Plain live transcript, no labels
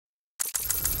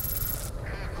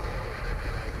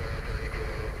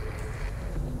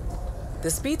The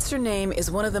Speedster name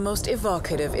is one of the most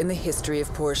evocative in the history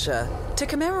of Porsche. To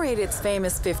commemorate its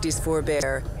famous 50s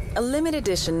forebear, a limited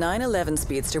edition 911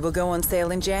 Speedster will go on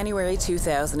sale in January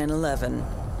 2011.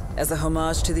 As a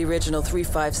homage to the original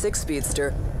 356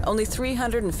 Speedster, only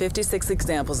 356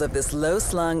 examples of this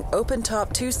low-slung,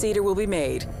 open-top two-seater will be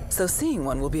made, so seeing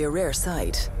one will be a rare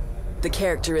sight. The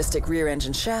characteristic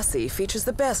rear-engine chassis features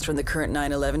the best from the current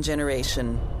 911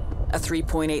 generation. A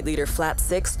 3.8-liter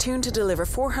flat-six tuned to deliver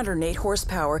 408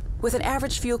 horsepower with an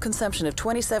average fuel consumption of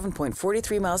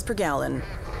 27.43 miles per gallon,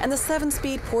 and the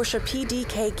 7-speed Porsche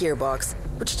PDK gearbox,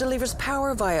 which delivers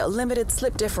power via a limited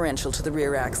slip differential to the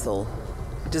rear axle.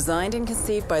 Designed and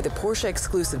conceived by the Porsche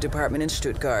exclusive department in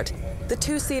Stuttgart, the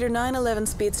two-seater 911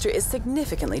 Speedster is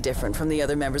significantly different from the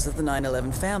other members of the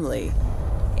 911 family.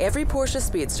 Every Porsche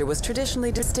Speedster was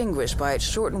traditionally distinguished by its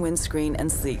shortened windscreen and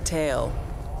sleek tail.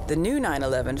 The new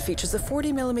 911 features a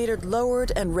 40mm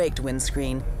lowered and raked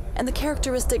windscreen and the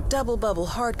characteristic double-bubble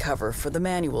hardcover for the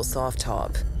manual soft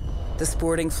top. The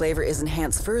sporting flavor is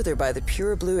enhanced further by the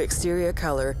pure blue exterior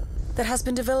color that has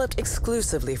been developed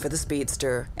exclusively for the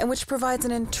Speedster and which provides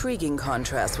an intriguing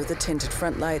contrast with the tinted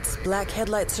front lights, black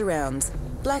headlight surrounds,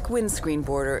 black windscreen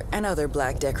border, and other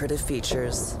black decorative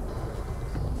features.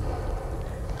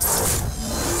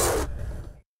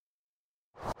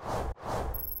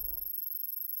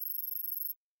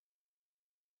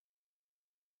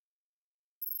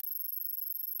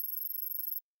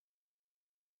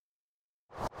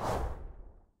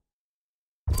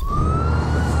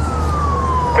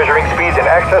 Measuring speeds in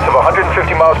excess of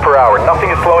 150 miles per hour.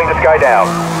 Nothing is slowing this guy down.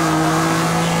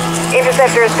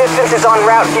 Interceptor assistance is en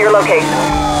route to your location.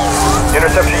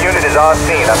 Interceptor unit is on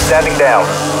scene. I'm standing down.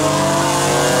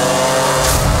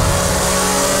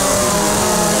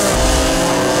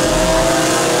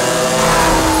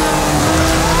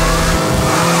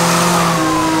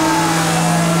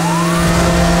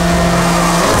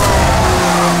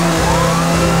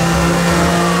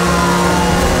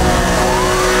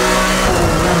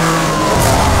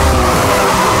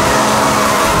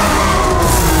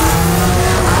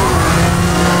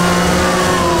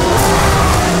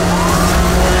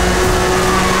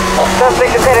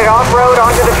 Suspect is headed off-road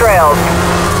onto the trails.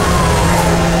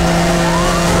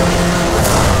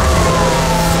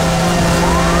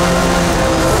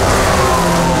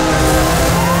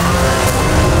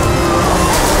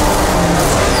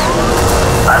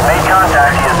 I've made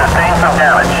contact. He has sustained some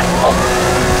damage.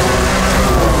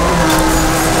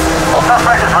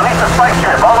 Suspect has released a spike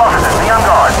strip. All officers, be on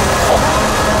guard.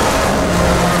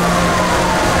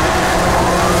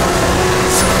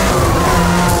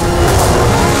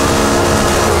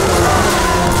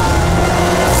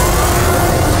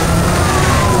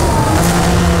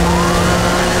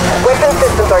 Weapon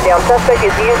systems are down. Suspect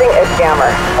is using a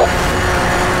jammer.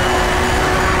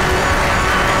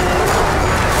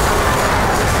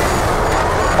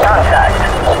 Contact.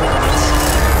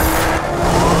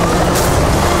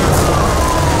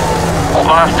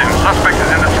 Blasting. Suspect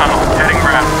is in the tunnel. Heading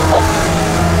round.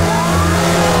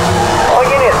 All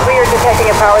units, we are detecting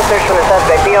a power surge from the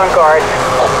suspect. Be on guard.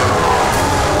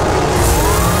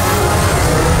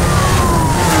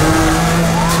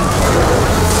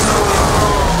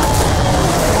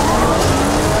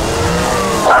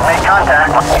 I've made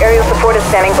contact. Aerial support is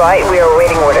standing by. We are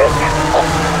awaiting orders.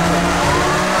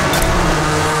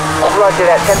 Roger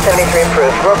that. 1073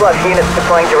 approved. Roblox units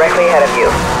deploying directly ahead of you.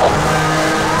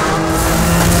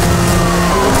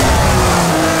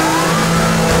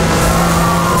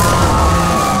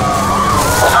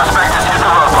 Suspect has hit the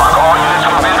roadblock. All units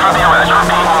move in for the arrest.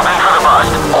 Repeat, move in for the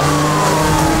bust.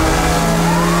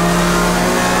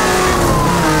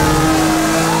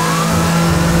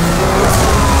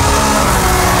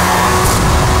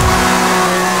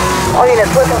 All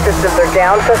units, weapon systems are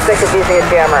down. Suspect is using a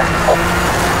jammer.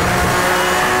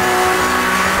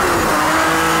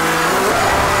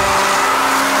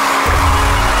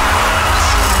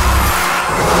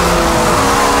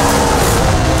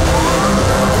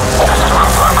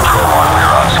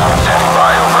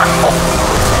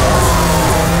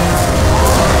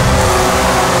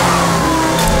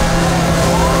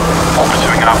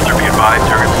 Pursuing officer, be advised,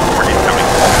 target support incoming.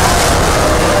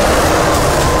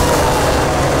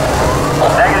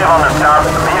 Negative on the stop. The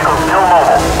vehicle still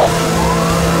mobile.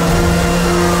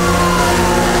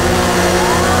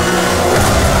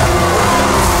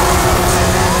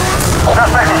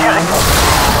 Suspect is using...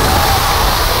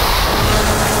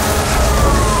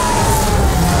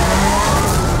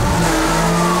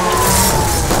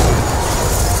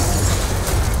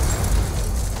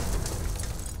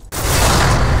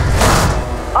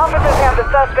 Officers have the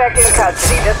suspect in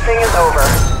custody. This thing is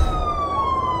over.